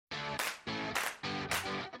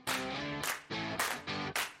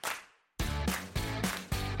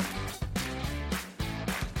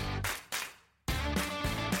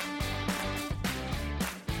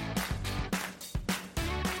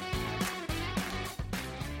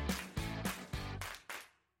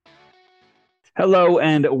Hello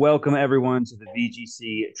and welcome everyone to the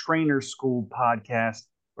VGC Trainer School podcast,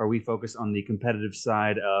 where we focus on the competitive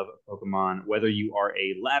side of Pokemon. Whether you are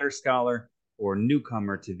a ladder scholar or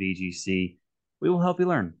newcomer to VGC, we will help you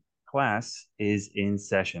learn. Class is in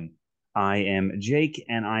session. I am Jake,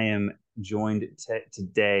 and I am joined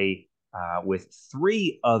today with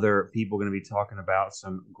three other people going to be talking about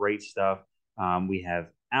some great stuff. We have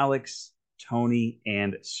Alex, Tony,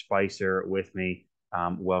 and Spicer with me.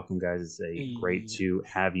 Welcome, guys. It's great Yeah. to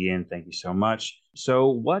have you in. Thank you so much. So,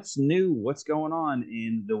 what's new? What's going on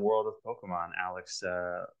in the world of Pokemon, Alex?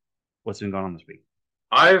 What's been going on this week?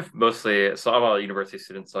 I'm a university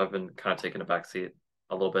student, so I've been kind of taking a back seat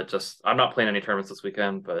a little bit. Just I'm not playing any tournaments this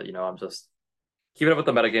weekend, but I'm just keeping up with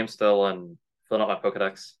the metagame still and filling out my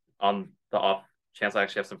Pokedex on the off chance I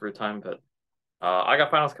actually have some free time. But I got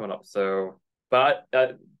finals coming up, so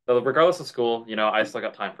regardless of school, I still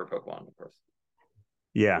got time for Pokemon, of course.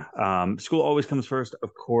 Yeah, school always comes first,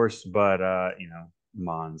 of course, but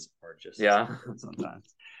Mons are just as Yeah. important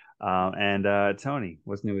sometimes. And Tony,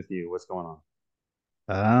 what's new with you? What's going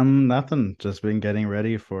on? Nothing. Just been getting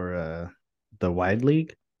ready for the wide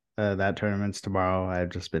league. That tournament's tomorrow. I've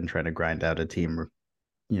just been trying to grind out a team,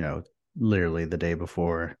 you know, literally the day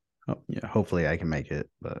before. Hopefully I can make it,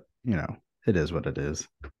 but it is what it is.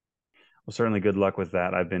 Well, certainly good luck with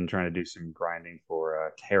that. I've been trying to do some grinding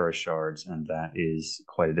for Terra shards, and that is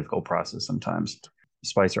quite a difficult process sometimes.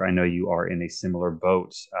 Spicer, I know you are in a similar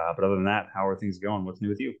boat, but other than that, how are things going? What's new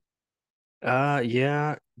with you?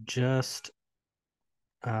 Yeah, just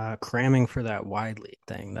cramming for that wide league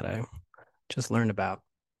thing that I just learned about.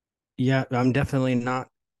 Yeah, I'm definitely not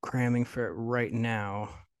cramming for it right now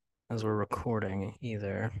as we're recording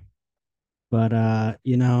either. But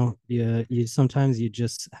you sometimes you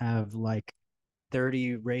just have like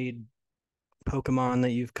 30 raid Pokemon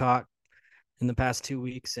that you've caught in the past 2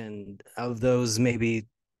 weeks, and of those, maybe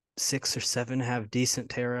 6 or 7 have decent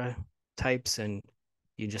Terra types, and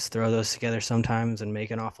you just throw those together sometimes and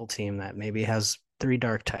make an awful team that maybe has 3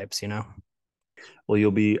 dark types. Well,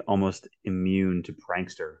 you'll be almost immune to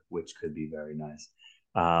Prankster, which could be very nice.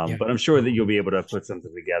 Yeah. But I'm sure that you'll be able to put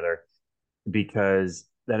something together because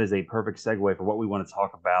that is a perfect segue for what we want to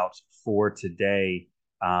talk about for today.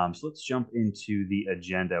 So let's jump into the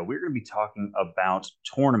agenda. We're going to be talking about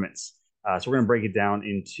tournaments. So we're going to break it down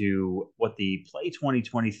into what the Play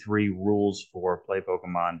 2023 rules for Play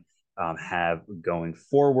Pokemon have going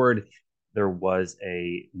forward. There was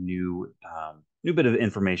a new bit of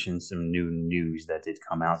information, some new news that did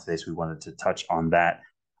come out today, so we wanted to touch on that.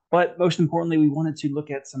 But most importantly, we wanted to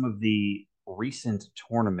look at some of the recent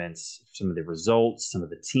tournaments, some of the results, some of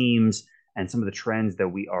the teams, and some of the trends that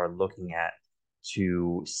we are looking at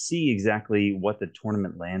to see exactly what the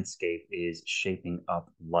tournament landscape is shaping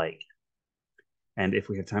up like. And if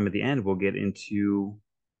we have time at the end, we'll get into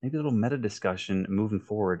maybe a little meta discussion moving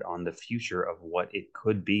forward on the future of what it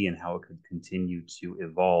could be and how it could continue to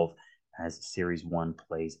evolve as Series 1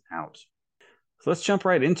 plays out. So let's jump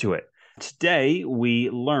right into it. Today, we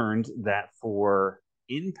learned that for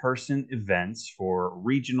in person events, for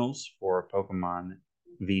regionals, for Pokemon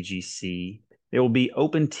VGC, there will be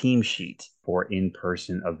open team sheet for in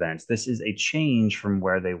person events. This is a change from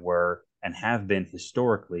where they were and have been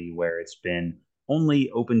historically, where it's been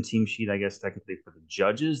only open team sheet, I guess, technically for the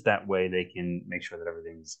judges. That way they can make sure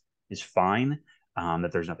that is fine,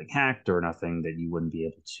 that there's nothing hacked or nothing that you wouldn't be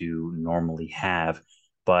able to normally have.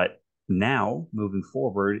 But now, moving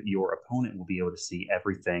forward, your opponent will be able to see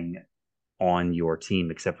everything on your team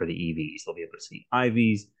except for the EVs. They'll be able to see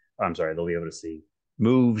IVs. I'm sorry, they'll be able to see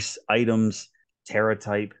moves, items, Terra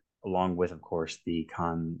type, along with, of course, the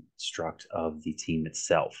construct of the team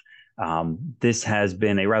itself. This has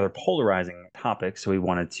been a rather polarizing topic, so we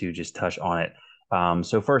wanted to just touch on it.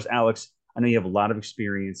 So first, Alex, I know you have a lot of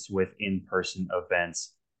experience with in-person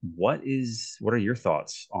events. What are your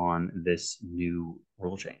thoughts on this new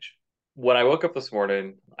rule change? When I woke up this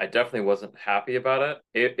morning, I definitely wasn't happy about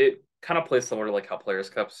it. It kind of plays similar to like how Players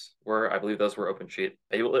Cups were. I believe those were open sheet.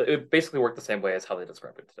 It basically worked the same way as how they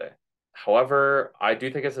described it today. However, I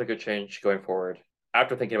do think it's a good change going forward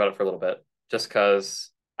after thinking about it for a little bit, just because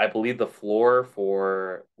I believe the floor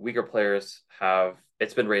for weaker players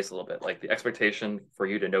it's been raised a little bit. Like the expectation for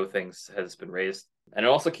you to know things has been raised. And it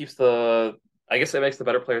also keeps I guess it makes the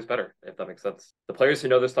better players better, if that makes sense. The players who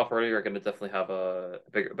know this stuff already are going to definitely have a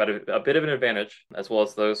bit of an advantage, as well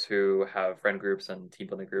as those who have friend groups and team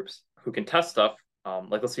building groups who can test stuff.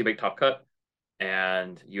 Like let's see, you make top cut,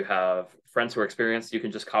 and you have friends who are experienced. You can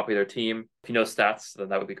just copy their team. If you know stats, then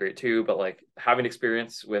that would be great too. But like having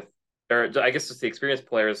experience with, or I guess just the experienced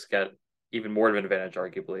players get even more of an advantage,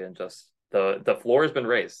 arguably, and just the floor has been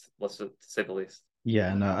raised, let's just say the least.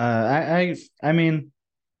 Yeah, no. I mean,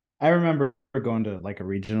 I remember going to like a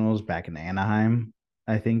regionals back in Anaheim,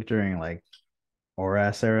 I think during like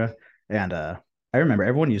ORAS era. And I remember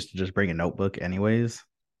everyone used to just bring a notebook anyways.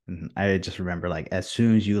 And I just remember like as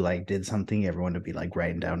soon as you like did something, everyone would be like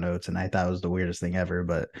writing down notes. And I thought it was the weirdest thing ever.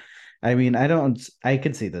 But I mean, I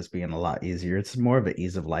could see this being a lot easier. It's more of an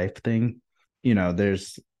ease of life thing.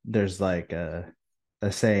 There's like a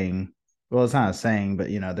saying. Well, it's not a saying, but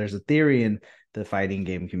there's a theory in the fighting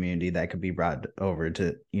game community that could be brought over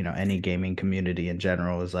to, any gaming community in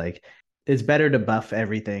general, is like it's better to buff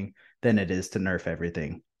everything than it is to nerf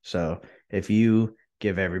everything. So if you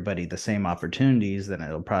give everybody the same opportunities, then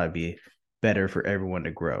it'll probably be better for everyone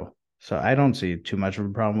to grow. So I don't see too much of a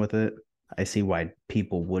problem with it. I see why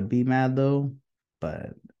people would be mad though,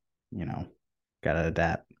 but gotta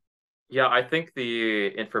adapt. Yeah, I think the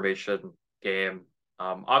information game,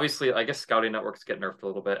 obviously, I guess scouting networks get nerfed a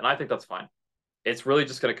little bit, and I think that's fine. It's really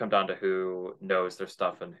just going to come down to who knows their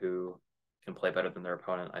stuff and who can play better than their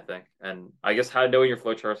opponent, I think. And I guess how knowing your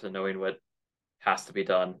flowcharts and knowing what has to be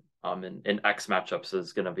done in X matchups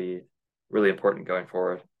is going to be really important going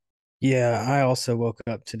forward. Yeah, I also woke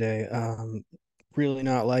up today really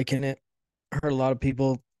not liking it. I heard a lot of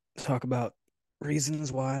people talk about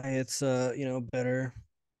reasons why it's better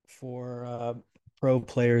for pro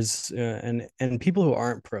players and people who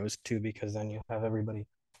aren't pros too, because then you have everybody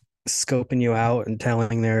scoping you out and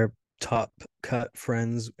telling their top cut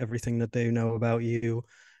friends everything that they know about you.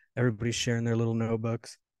 Everybody's sharing their little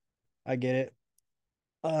notebooks. I get it.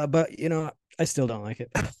 But I still don't like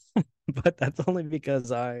it. But that's only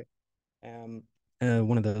because I am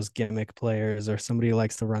one of those gimmick players or somebody who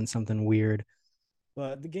likes to run something weird.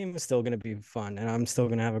 But the game is still going to be fun, and I'm still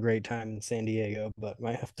going to have a great time in San Diego, but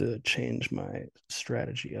might have to change my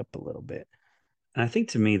strategy up a little bit. And I think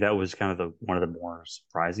to me that was kind of one of the more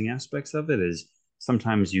surprising aspects of it is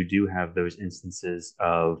sometimes you do have those instances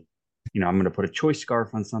of, I'm going to put a choice scarf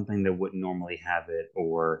on something that wouldn't normally have it,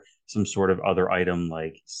 or some sort of other item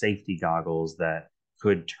like safety goggles that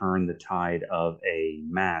could turn the tide of a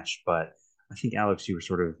match. But I think Alex, you were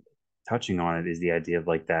sort of touching on it, is the idea of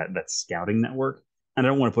like that scouting network. And I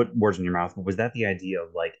don't want to put words in your mouth, but was that the idea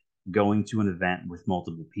of like going to an event with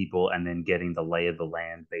multiple people and then getting the lay of the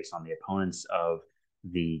land based on the opponents of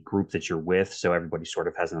the group that you're with, so everybody sort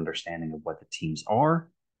of has an understanding of what the teams are?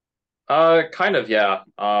 Kind of, yeah.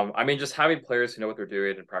 I mean, just having players who know what they're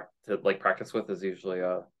doing and practice with is usually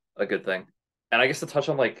a good thing. And I guess to touch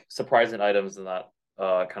on like surprising items and that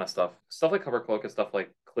kind of stuff like cover cloak and stuff like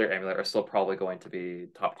clear amulet are still probably going to be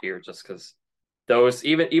top tier, just because those,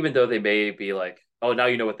 even though they may be like, oh, now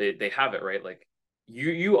you know what they have it, right? Like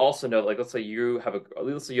you also know, like let's say you have a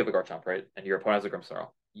Garchomp, right, and your opponent has a Grimmsnarl.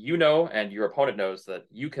 You know, and your opponent knows that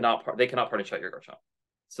they cannot party shot your Garchomp.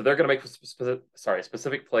 So they're going to make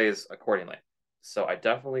specific plays accordingly. So I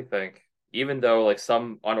definitely think, even though like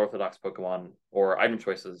some unorthodox Pokemon or item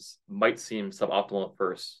choices might seem suboptimal at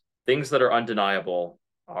first, things that are undeniable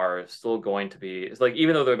are still going to be, it's like,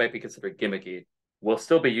 even though they might be considered gimmicky, will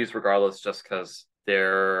still be used regardless, just because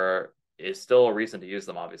there is still a reason to use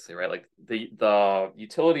them, obviously, right? Like the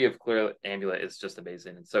utility of Clear Amulet is just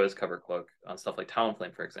amazing, and so is Cover Cloak on stuff like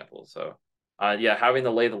Talonflame, for example. So yeah, having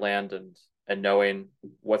the lay of the land and knowing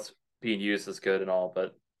what's being used is good and all,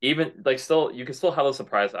 but even like still, you can still have those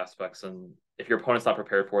surprise aspects, and if your opponent's not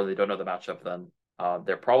prepared for it, they don't know the matchup, then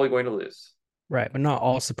they're probably going to lose. Right, but not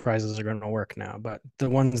all surprises are going to work now, but the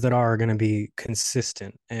ones that are going to be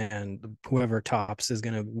consistent, and whoever tops is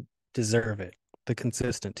going to deserve it. The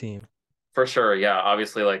consistent team. For sure, yeah.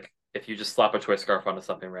 Obviously, like if you just slap a choice scarf onto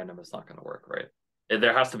something random, it's not going to work, right?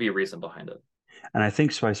 There has to be a reason behind it. And I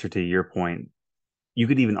think, Spicer, to your point, you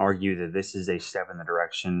could even argue that this is a step in the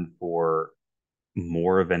direction for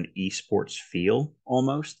more of an esports feel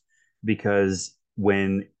almost, because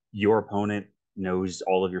when your opponent knows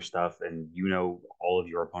all of your stuff and you know all of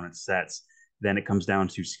your opponent's sets, then it comes down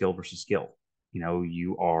to skill versus skill.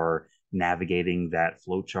 You are navigating that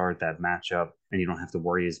flow chart, that matchup, and you don't have to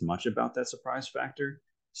worry as much about that surprise factor.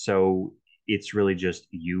 So it's really just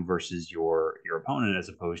you versus your opponent, as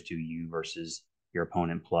opposed to you versus your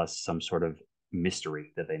opponent plus some sort of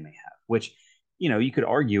mystery that they may have, which you could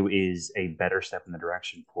argue is a better step in the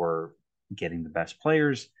direction for getting the best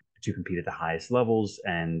players to compete at the highest levels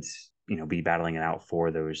and be battling it out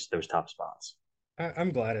for those top spots.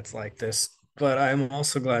 I'm glad it's like this, but I'm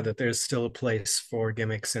also glad that there's still a place for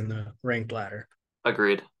gimmicks in the ranked ladder.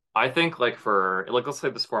 Agreed. I think let's say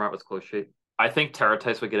this format was close sheet. I think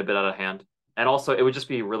Terratice would get a bit out of hand, and also it would just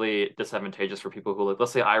be really disadvantageous for people who, like,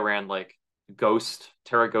 let's say I ran like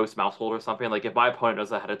Terra Ghost Mousehold or something. Like if my opponent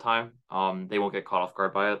knows ahead of time, they won't get caught off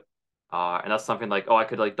guard by it. And that's something like, oh, I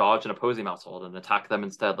could like dodge an opposing Mousehold and attack them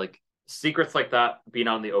instead. Like secrets like that being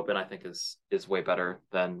out in the open, I think is way better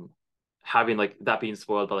than having like that being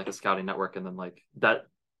spoiled by like a scouting network and then like that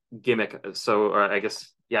gimmick. So, or I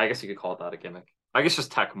guess you could call it that, a gimmick. I guess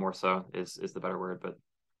just tech more so is the better word, but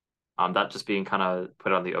that just being kind of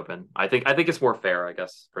put on the open. I think it's more fair, I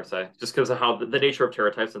guess, per se, just because of how the nature of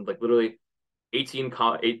Terra types and like literally you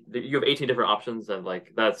have 18 different options, and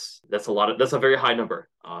like that's that's a very high number,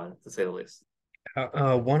 to say the least.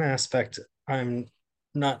 One aspect I'm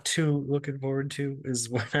not too looking forward to is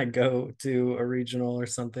when I go to a regional or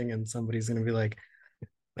something and somebody's going to be like,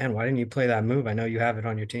 man, why didn't you play that move? I know you have it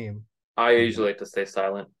on your team. I usually like to stay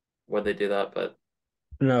silent when they do that, but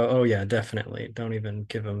No, oh yeah, definitely. Don't even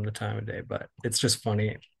give them the time of day. But it's just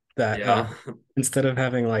funny that yeah. instead of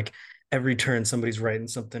having like every turn somebody's writing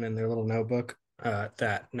something in their little notebook,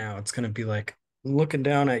 that now it's going to be like looking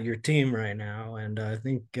down at your team right now, and I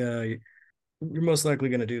think you're most likely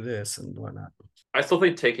going to do this and whatnot. I still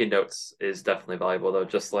think taking notes is definitely valuable though.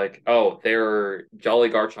 Just like, oh, they're Jolly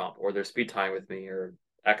Garchomp or they're speed tying with me, or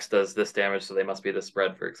X does this damage, so they must be the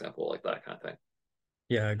spread, for example, like that kind of thing.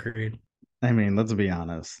 Yeah, agreed. I mean, let's be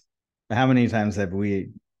honest. How many times have we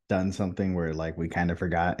done something where like we kind of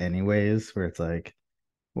forgot anyways, where it's like,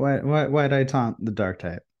 why did I taunt the dark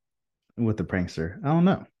type with the prankster? I don't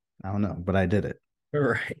know. But I did it.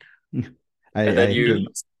 Right. And then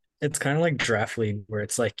It's kind of like draft league where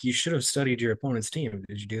it's like you should have studied your opponent's team.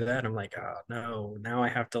 Did you do that? I'm like, oh no, now I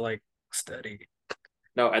have to like study.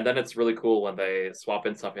 no, and then it's really cool when they swap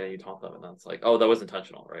in something and you taunt them, and then it's like, oh, that was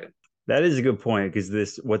intentional, right? That is a good point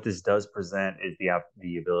because what this does present is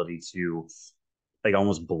the ability to like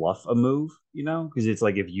almost bluff a move, because it's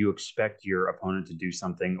like if you expect your opponent to do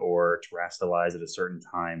something or terrestrialize at a certain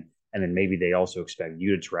time, and then maybe they also expect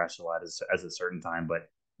you to terrestrialize as a certain time, but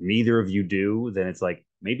neither of you do, then it's like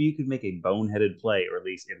maybe you could make a boneheaded play, or at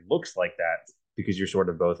least it looks like that because you're sort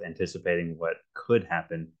of both anticipating what could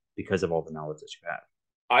happen because of all the knowledge that you have.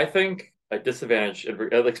 I think a disadvantage,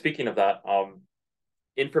 like speaking of that,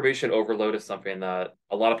 information overload is something that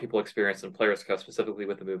a lot of people experience in Players Cup, specifically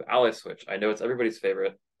with the move Ally Switch. I know it's everybody's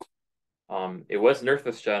favorite. It was nerfed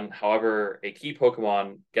this gen. However, a key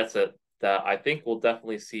Pokemon gets it that I think we'll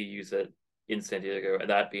definitely see use it in San Diego, and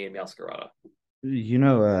that being Meowscarada.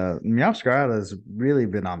 Meowscarada has really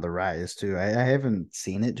been on the rise too. I haven't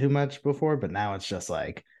seen it too much before, but now it's just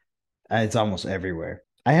like it's almost everywhere.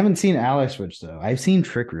 I haven't seen Ally Switch though. I've seen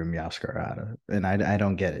Trick Room Meowscarada, and I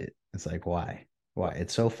don't get it. It's like why? Why?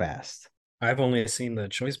 It's so fast. I've only seen the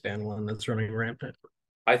choice band one that's running rampant.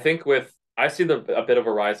 I think I've seen a bit of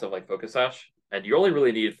a rise of like Focus Sash, and you only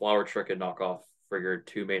really need Flower Trick and Knockoff for your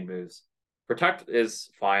two main moves. Protect is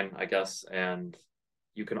fine, I guess, and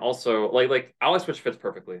you can also like Ally Switch fits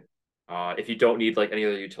perfectly. If you don't need like any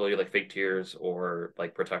other utility like Fake Tears or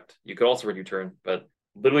like Protect, you could also run U-turn, but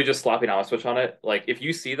literally just slapping Ally Switch on it. Like if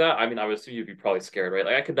you see that, I mean, I would assume you'd be probably scared, right?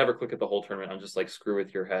 Like I could never click it the whole tournament. I'm just like screw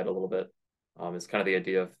with your head a little bit. It's kind of the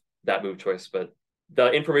idea of that move choice, but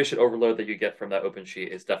the information overload that you get from that open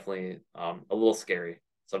sheet is definitely a little scary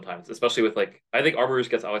sometimes, especially with like I think Armor Rouge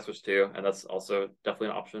gets Ally Switch too, and that's also definitely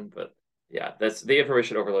an option. But yeah, that's the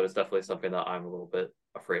information overload is definitely something that I'm a little bit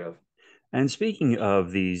afraid of. And speaking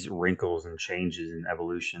of these wrinkles and changes and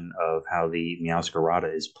evolution of how the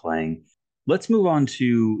Meowscarada is playing, let's move on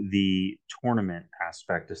to the tournament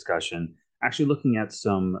aspect discussion. Actually, looking at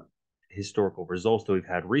some historical results that we've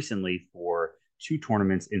had recently for two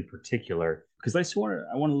tournaments in particular, because I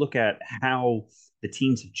want to look at how the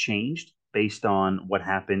teams have changed based on what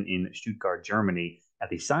happened in Stuttgart, Germany, at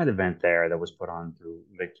the side event there that was put on through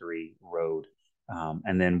Victory Road.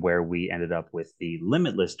 And then where we ended up with the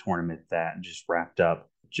Limitless tournament that just wrapped up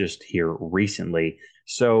just here recently.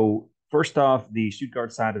 So first off, the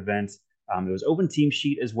Stuttgart side event, it was open team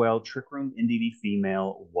sheet as well. Trick Room NDD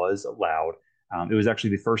female was allowed. It was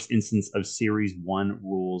actually the first instance of Series 1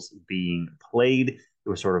 rules being played. It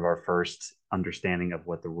was sort of our first understanding of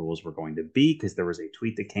what the rules were going to be because there was a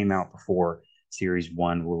tweet that came out before Series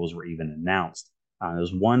 1 rules were even announced. It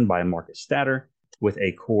was won by Marcus Statter with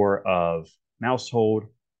a core of Mousehold,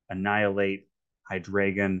 Annihilate,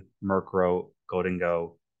 Hydreigon, Murkrow,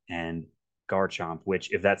 Gholdengo, and Garchomp,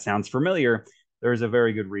 which, if that sounds familiar, there's a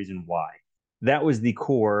very good reason why. That was the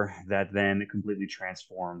core that then completely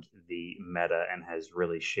transformed the meta and has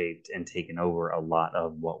really shaped and taken over a lot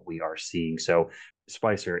of what we are seeing. So,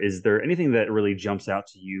 Spicer, is there anything that really jumps out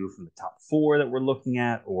to you from the top four that we're looking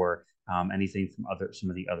at, or anything from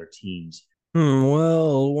some of the other teams?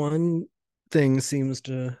 Well, one thing seems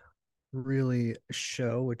to really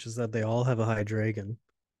show, which is that they all have a Hydreigon.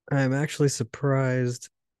 I'm actually surprised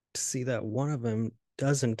to see that one of them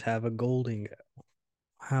doesn't have a Golding.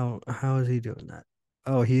 How is he doing that?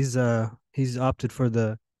 Oh, he's opted for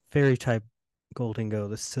the fairy type Goldingo,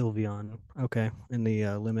 the Sylveon. Okay, in the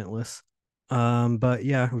Limitless. But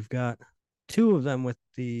yeah, we've got two of them with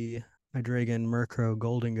the Hydreigon Murkrow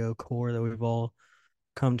Goldingo core that we've all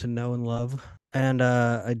come to know and love. And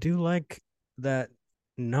I do like that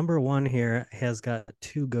number one here has got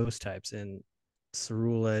two ghost types in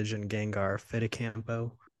Cerulege and Gengar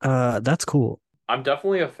Fetticampo. That's cool. I'm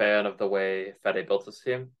definitely a fan of the way Fede built his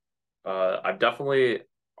team. I'm definitely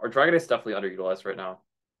our Dragonite is definitely underutilized right now.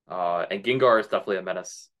 And Gengar is definitely a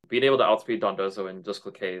menace. Being able to outspeed Dondozo and just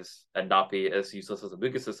click Ks and not be as useless as a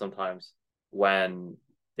Mucus sometimes when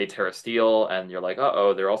they Terra Steel and you're like,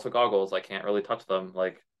 uh-oh, they're also goggles. I can't really touch them.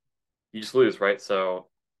 Like, you just lose, right? So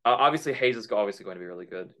obviously Haze is obviously going to be really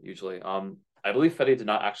good usually. I believe Fede did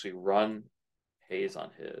not actually run Haze on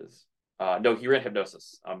his. No, he ran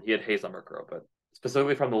Hypnosis. He had Haze on Murkrow, but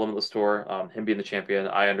specifically from the Limitless Tour, him being the champion,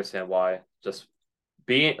 I understand why. Just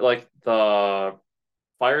being like the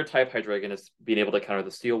fire type Hydreigon is being able to counter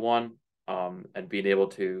the steel one, and being able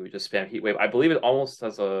to just spam Heat Wave. I believe it almost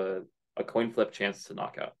has a coin flip chance to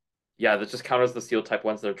knock out. Yeah, that just counters the steel type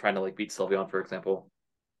ones that are trying to like beat Sylveon, for example.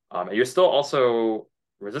 And you're still also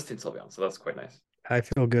resisting Sylveon, so that's quite nice. I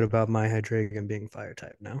feel good about my Hydreigon being fire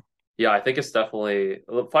type now. Yeah, I think it's definitely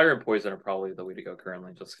fire and poison are probably the way to go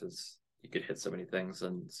currently, just because you could hit so many things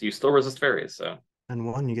and you still resist fairies. So, And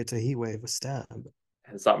one, you get to Heat Wave a stab.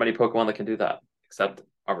 there's not many Pokemon that can do that except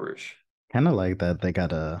Armarouge. Kind of like that they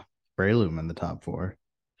got a Breloom in the top four.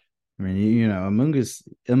 I mean, you know,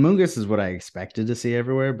 Amoonguss is what I expected to see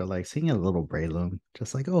everywhere, but like seeing a little Breloom,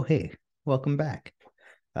 just like, oh hey, welcome back.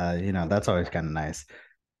 You know, that's always kind of nice.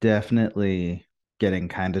 Definitely getting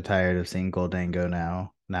kind of tired of seeing Goldango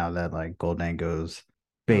now. Now that like Goldango's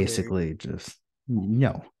basically just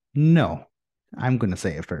no. I'm gonna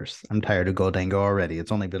say it first. I'm tired of Goldango already.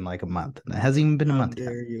 It's only been like a month. And it hasn't even been a How month yet.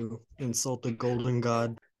 dare you insult the Golden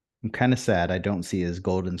God? I'm kind of sad I don't see his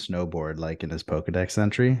golden snowboard like in his Pokedex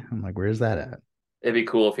entry. I'm like, where's that at? It'd be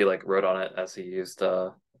cool if he like wrote on it as he used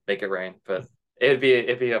Make It Rain, but it'd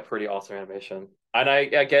be a pretty awesome animation. And I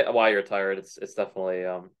get why you're tired. It's definitely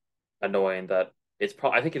annoying that it's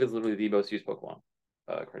probably I think it is literally the most used Pokemon.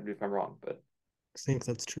 Correct me if I'm wrong, but I think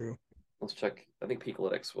that's true. let's check. I think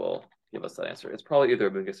Pikalytics will give us that answer. It's probably either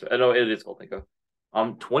Amoonguss or no, it is Goldingo.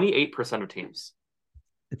 28% of teams.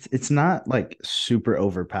 It's not like super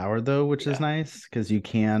overpowered though, which is nice because you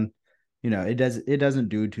can, you know, it doesn't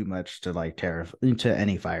do too much to like to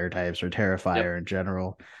any fire types or Terrafire in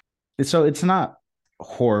general. So it's not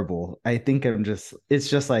horrible. I think it's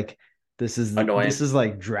just like Annoying. this is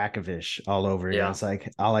like Dracovish all over here. Yeah. It's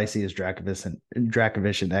like all I see is Dracovish and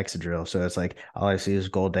Excadrill. So it's like all I see is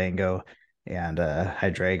Goldango and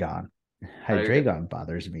Hydreigon. Hydreigon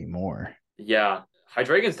bothers me more. Yeah,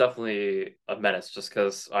 Hydreigon's definitely a menace just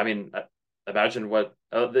because, I mean, imagine what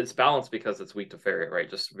it's balanced because it's weak to fairy, right?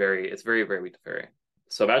 It's very, very weak to fairy.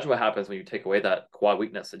 So imagine what happens when you take away that quad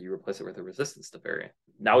weakness and you replace it with a resistance to fairy.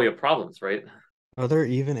 Now we have problems, right? Are there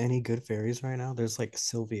even any good fairies right now? There's like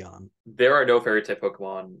Sylveon. There are no fairy type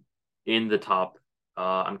Pokemon in the top.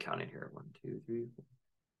 I'm counting here. 1, 2, 3, 4.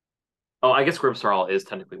 Oh, I guess Grimmsnarl is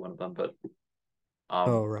technically one of them, but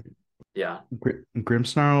Oh, right. yeah.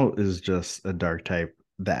 Grimmsnarl is just a dark type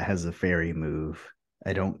that has a fairy move.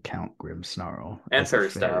 I don't count Grimmsnarl And as a Fairy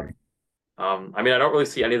Stab. I mean, I don't really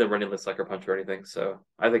see any of them running the Sucker Punch or anything, so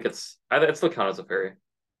I think it still counts as a fairy.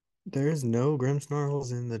 There's no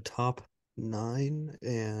Grimmsnarls in the top 9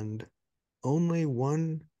 and only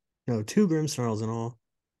two Grimmsnarls in all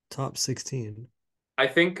top 16. I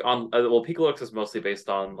think on well, Picolux is mostly based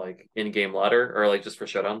on like in-game ladder or like just for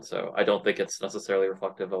showdown, so I don't think it's necessarily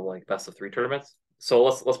reflective of like best of 3 tournaments. So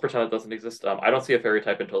let's pretend it doesn't exist. I don't see a fairy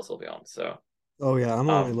type until Sylveon, so Oh yeah,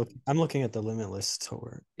 I'm looking at the Limitless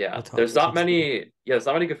tour. yeah, The there's not 16. many. Yeah, there's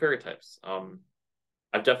not many good fairy types.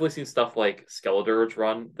 I've definitely seen stuff like Skeledirge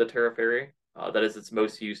run the Terra Fairy. That is its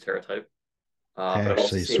most used Terra type. I But I've also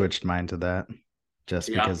actually seen switched mine to that just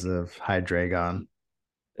because of Hydreigon.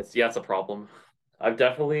 it's a problem. I've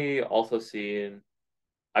definitely seen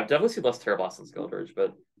less Terra Blast than Skeledirge,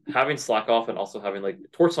 but having Slack Off and also having like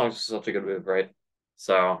Torch Song is such a good move, right?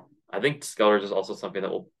 So I think Skeledirge is also something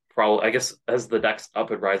that will probably, I guess, as the next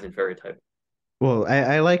up and rising fairy type. Well,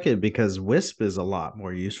 I like it because Wisp is a lot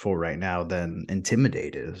more useful right now than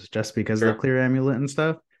Intimidate is, just because of the clear amulet and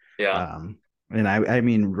stuff. Yeah. And I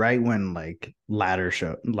mean, right when like ladder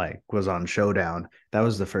show like was on Showdown, that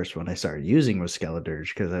was the first one I started using was Skeledirge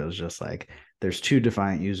because it was just like There's 2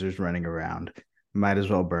 Defiant users running around. Might as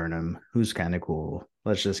well burn them. Who's kind of cool?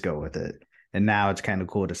 Let's just go with it. And now it's kind of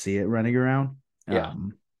cool to see it running around. Yeah.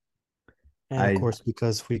 And of course,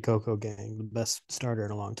 because Fuecoco Gang, the best starter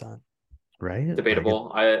in a long time. Right? Debatable.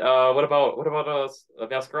 What about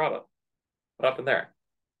Masquerada? What happened there?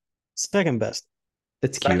 Second best.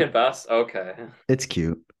 It's cute. Second best? Okay. It's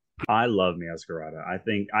cute. I love Masquerada. I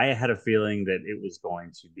think I had a feeling that it was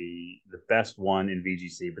going to be the best one in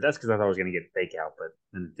VGC, but that's because I thought I was going to get fake out, but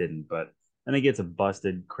then it didn't. But then it gets a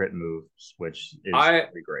busted crit move, which is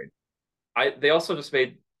pretty great. They also just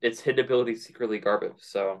made its hidden ability secretly garbage.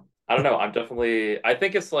 So I don't know. I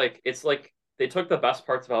think it's like they took the best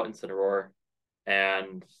parts about Incineroar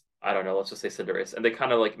and I don't know, let's just say Cinderace, and they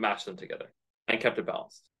kind of like mashed them together and kept it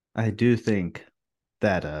balanced. I do think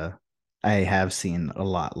that I have seen a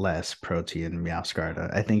lot less Protean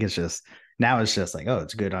Meowscarada. I think it's just like, oh,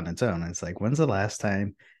 it's good on its own. It's like, when's the last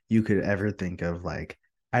time you could ever think of like,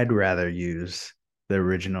 I'd rather use the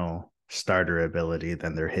original starter ability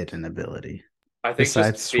than their hidden ability? I think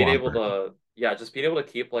Besides just being able Swampert. to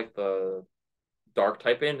keep like the dark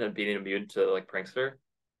type in and being immune to like Prankster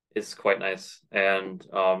is quite nice. And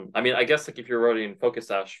I mean, I guess like if you're running Focus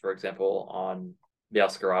Sash, for example, on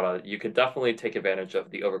Meowscarada, you could definitely take advantage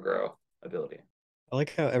of the Overgrow ability. I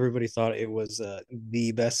like how everybody thought it was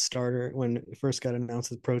the best starter when it first got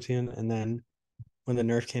announced as Protean, and then when the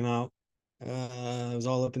nerf came out, it was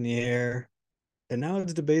all up in the air, and now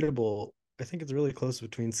it's debatable. I think it's really close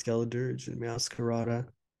between Skeledirge and Meowscarada,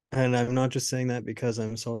 and I'm not just saying that because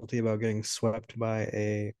I'm salty about getting swept by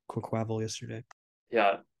a Quaquaval yesterday.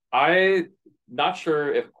 Yeah, I'm not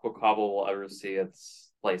sure if Quaquaval will ever see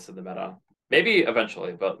its place in the meta. Maybe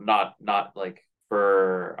eventually, but not like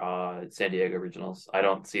for San Diego regionals. I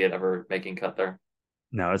don't see it ever making cut there.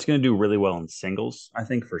 No, it's going to do really well in singles, I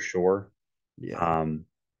think for sure. Yeah.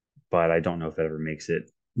 But I don't know if it ever makes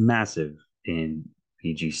it massive in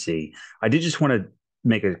VGC. I did just want to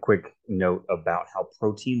make a quick note about how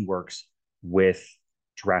protein works with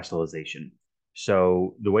terastallization.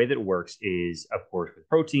 So the way that it works is, of course, with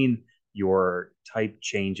protein, your type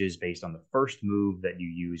changes based on the first move that you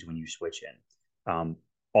use when you switch in,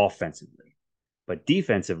 offensively. But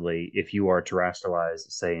defensively, if you are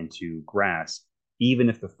terastallized, say, into grass, even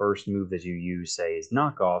if the first move that you use, say, is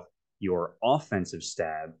knockoff, your offensive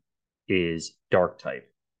stab is dark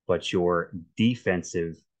type, but your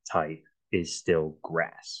defensive type is still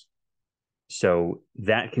grass. So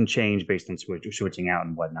that can change based on switching out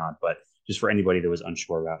and whatnot. But just for anybody that was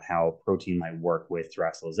unsure about how protein might work with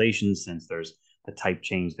terastallization, since there's a type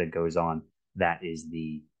change that goes on, that is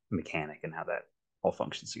the mechanic and how that all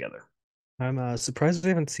functions together. I'm surprised we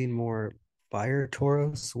haven't seen more Fire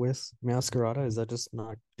Tauros with Meowscarada. Is that just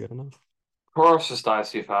not good enough? Tauros just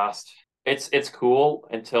dies too fast. It's cool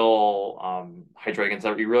until Hydreigon's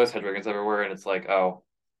you realize Hydreigon's everywhere and it's like, oh,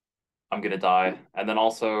 I'm gonna die. And then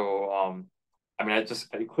also I mean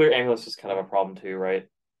clear Amulet's just kind of a problem too, right?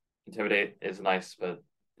 Intimidate is nice, but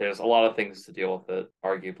there's a lot of things to deal with it,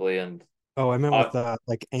 arguably, and I meant with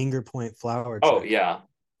like Anger Point Flower. Oh yeah.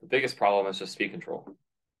 The biggest problem is just speed control.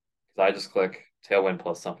 Because I just click Tailwind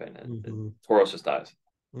plus something and Tauros just dies.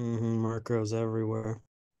 Murkrow's everywhere.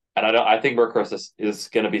 And I think Murkrow is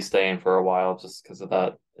going to be staying for a while just because of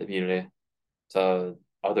that immunity to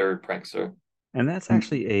other Prankster. And that's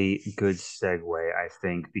actually a good segue, I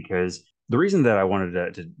think, because the reason that I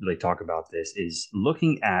wanted to really talk about this is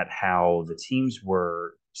looking at how the teams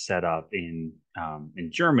were set up in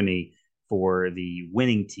Germany for the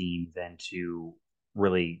winning team then to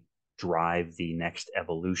really drive the next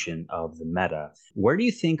evolution of the meta. Where do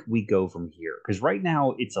you think we go from here? Because right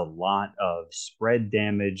now it's a lot of spread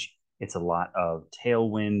damage. It's a lot of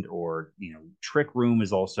tailwind, or trick room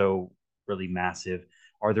is also really massive.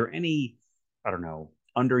 Are there any, I don't know,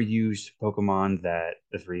 underused Pokemon that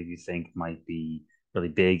the three of you think might be really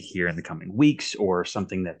big here in the coming weeks, or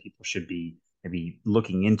something that people should be maybe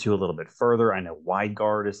looking into a little bit further? I know Wide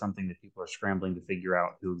Guard is something that people are scrambling to figure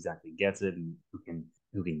out who exactly gets it and who can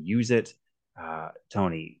use it.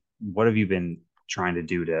 Tony, what have you been trying to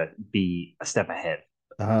do to be a step ahead?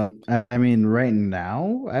 I mean, right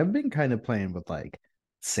now I've been kind of playing with like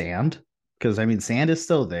sand, because I mean sand is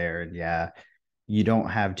still there, and yeah, you don't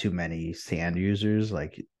have too many sand users.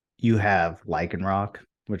 Like you have Lycanroc,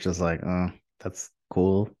 which is like, that's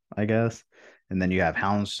cool, I guess. And then you have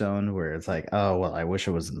Houndstone, where it's like, oh well, I wish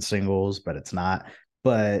it was in singles, but it's not.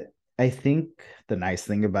 But I think the nice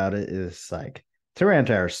thing about it is like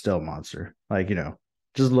Tyranitar is still a monster. Like,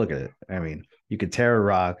 just look at it. I mean, you could Terra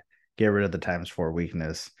Rock, get rid of the ×4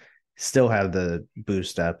 weakness, still have the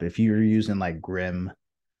boost up. If you're using like Grim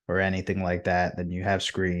or anything like that, then you have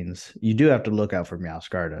screens. You do have to look out for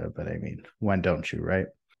Meowscarda, but I mean, when don't you, right?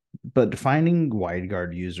 But finding wide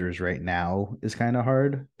guard users right now is kind of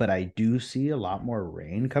hard, but I do see a lot more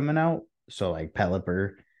rain coming out. So like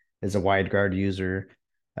Pelipper is a wide guard user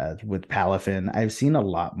with Palafin. I've seen a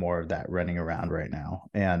lot more of that running around right now.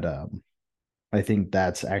 And I think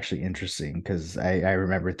that's actually interesting because I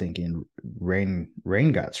remember thinking rain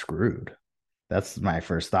got screwed. That's my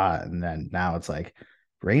first thought. And then now it's like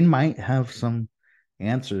rain might have some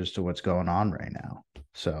answers to what's going on right now.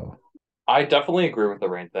 So I definitely agree with the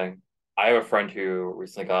rain thing. I have a friend who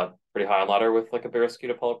recently got pretty high on ladder with like a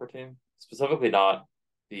Barraskewda Pelipper team, specifically not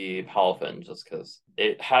the Palafin, just because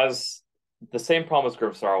it has the same problem as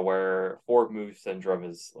Grimmsnarl, where forward move syndrome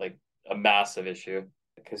is like a massive issue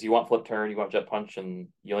because you want flip turn, you want jet punch, and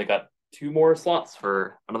you only got two more slots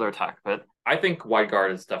for another attack. But I think wide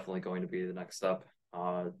guard is definitely going to be the next step,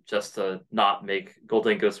 just to not make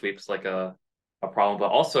Goldingo sweeps like a problem. But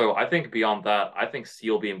also, I think beyond that, I think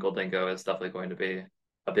Steel Beam Goldingo is definitely going to be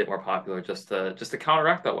a bit more popular, just to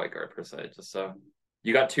counteract that white guard per se. Just so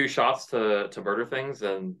you got two shots to murder things,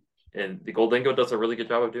 and the Goldingo does a really good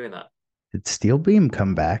job of doing that. did Steel Beam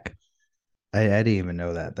come back? I didn't even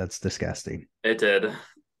know that. That's disgusting. It did.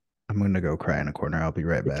 I'm gonna go cry in a corner. I'll be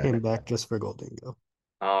right It back. came back just for Goldingo.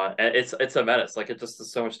 And it's a menace. Like it just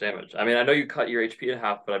does so much damage. I mean, I know you cut your HP in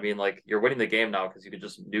half, but I mean, like you're winning the game now because you can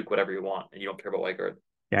just nuke whatever you want, and you don't care about white guard.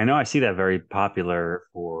 Yeah, I know. I see that very popular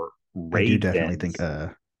for I do raid definitely dens. think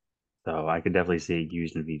So I could definitely see it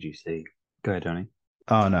used in VGC. Go ahead, Tony.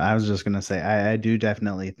 oh no, I was just gonna say I do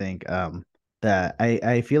definitely think that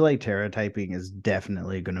I feel like Terra typing is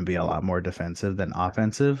definitely gonna be a lot more defensive than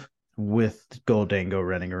offensive with Goldango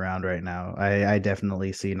running around right now. I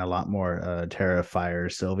definitely seen a lot more Terra Fire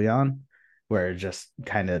Sylveon where it just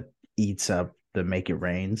kind of eats up the make it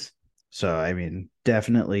rains. So I mean,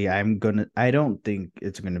 definitely I don't think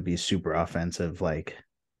it's gonna be super offensive like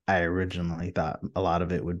I originally thought a lot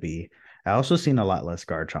of it would be. I also seen a lot less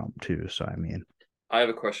Garchomp too, so I mean I have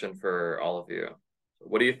a question for all of you.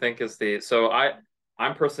 What do you think is the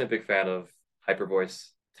I'm personally a big fan of Hyper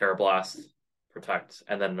Voice, Terra Blast, Protect,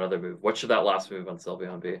 and then another move. What should that last move on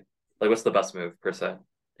Sylveon be? Like, what's the best move per se,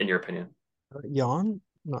 in your opinion? Yawn,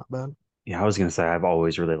 not bad. Yeah, I was gonna say I've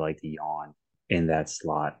always really liked the yawn in that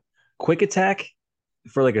slot. Quick attack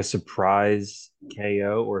for like a surprise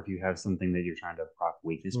KO, or if you have something that you're trying to proc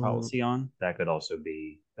weakness policy on, that could also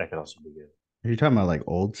be good. are you talking about like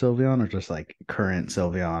old Sylveon or just like current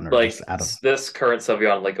Sylveon or Like just out of this current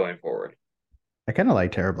Sylveon, like going forward. I kind of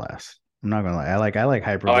like Terra Blast. I'm not gonna lie. I like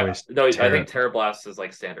Hyper Oh, Voice. no, I Terra. think Terra Blast is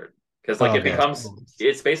like standard because Oh, like it okay. becomes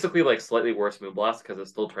it's basically like slightly worse Moonblast because it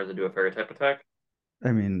still turns into a fairy type attack.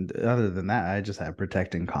 I mean, other than that, I just have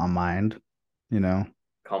Protect and Calm Mind. You know,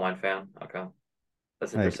 Calm Mind fan. Okay,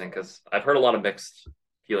 that's like interesting because I've heard a lot of mixed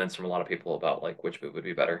feelings from a lot of people about like which move would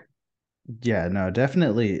be better. yeah, no,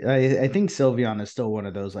 definitely. I think Sylveon is still one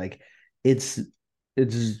of those like it's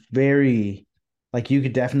it's very like you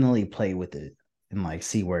could definitely play with it and like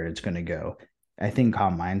see where it's gonna go. I think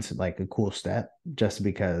Calm Mind's like a cool step just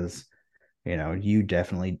because you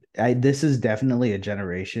definitely this is definitely a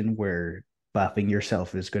generation where buffing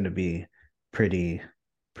yourself is going to be pretty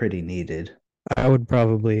pretty needed. I would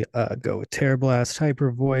probably go with Terra Blast,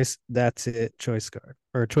 Hyper Voice. That's it. Choice card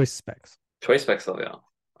or choice specs. Choice Spec Sylveon.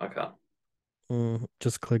 Okay,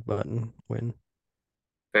 Just click button, win.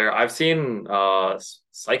 fair. I've seen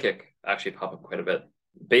Psychic actually pop up quite a bit.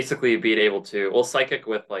 Basically, being able to Psychic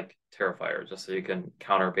with like Terrifier, just so you can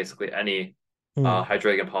counter basically any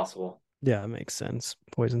Hydreigon possible. Yeah, it makes sense.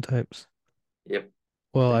 Poison types. Yep.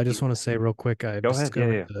 Well, I just want to say real quick, I Go ahead.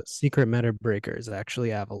 discovered Yeah. the secret meta breaker is actually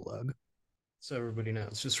Avalug. So everybody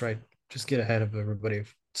knows. Just get ahead of everybody as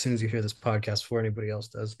soon as you hear this podcast before anybody else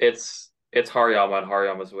does. It's Hariyama, and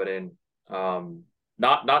Hariyama's winning.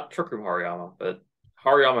 Not Trick Room Hariyama, but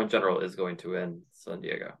Hariyama in general is going to win San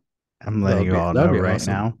Diego. I'm letting you all know that'd be right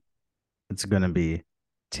awesome. now it's going to be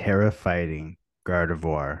Terra fighting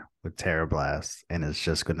Gardevoir with Terra Blast, and it's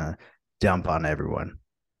just going to dump on everyone.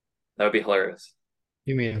 That would be hilarious.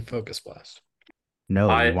 You mean Focus Blast? No,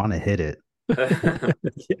 you want to hit it. Yeah.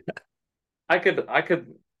 I could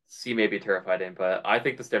see maybe Terrified but I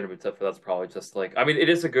think the standard move set for that's probably just like I mean it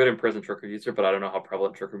is a good imprisoned Trick Room user, but I don't know how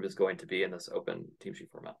prevalent Trick Room is going to be in this open team sheet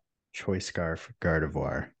format. Choice Scarf,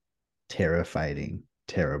 Gardevoir, Terra fighting,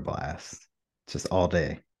 Terra Blast. Just all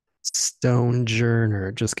day. Stone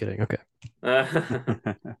Journer. Just kidding. Okay.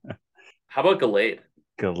 How about Gallade?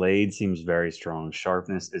 Gallade seems very strong.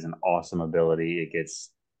 Sharpness is an awesome ability. It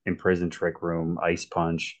gets imprisoned Trick Room, Ice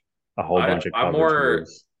Punch, a whole bunch of coverage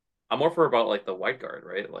moves. I'm more for about like the white guard,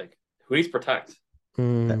 right? Like who needs Protect?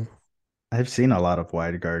 Mm. I've seen a lot of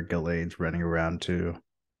wide guard Gallades running around too.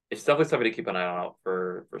 It's definitely something to keep an eye out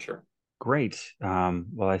for sure. Great.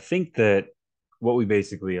 Well, I think that what we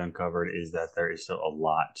basically uncovered is that there is still a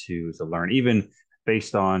lot to learn, even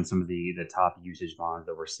based on some of the top usage bonds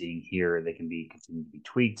that we're seeing here. They can be continue to be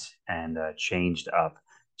tweaked and changed up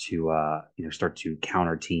to start to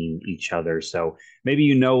counter team each other. So maybe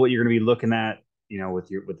you know what you're going to be looking at,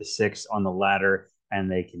 with the 6 on the ladder,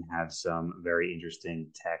 and they can have some very interesting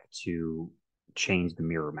tech to change the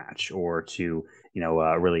mirror match or to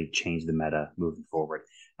really change the meta moving forward.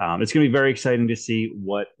 It's going to be very exciting to see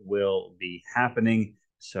what will be happening.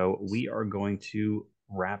 So we are going to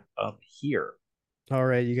wrap up here. All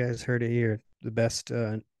right, you guys heard it here. The best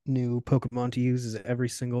new Pokemon to use is every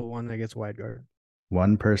single one that gets wide guard.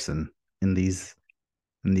 One person in these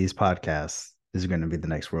podcasts is going to be the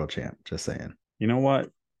next world champ. Just saying. You know what?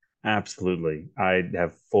 Absolutely. I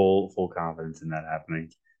have full confidence in that happening.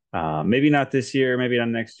 Maybe not this year, maybe not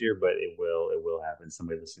next year, but it will happen.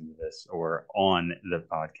 Somebody listening to this or on the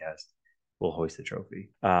podcast will hoist the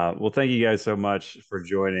trophy. Well, thank you guys so much for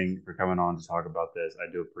joining, for coming on to talk about this. I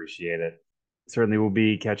do appreciate it. Certainly we'll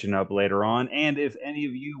be catching up later on. And if any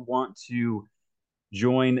of you want to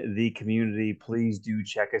join the community, please do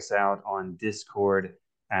check us out on Discord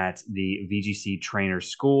at the VGC Trainer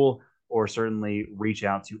School, or certainly reach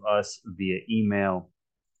out to us via email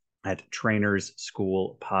at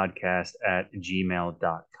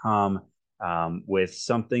trainersschoolpodcast@gmail.com with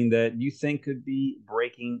something that you think could be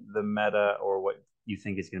breaking the meta or what you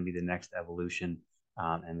think is going to be the next evolution.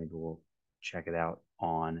 And maybe we'll check it out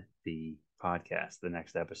on the podcast, the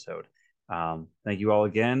next episode. Thank you all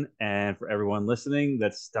again. And for everyone listening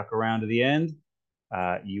that stuck around to the end,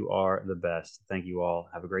 you are the best. Thank you all.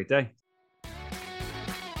 Have a great day.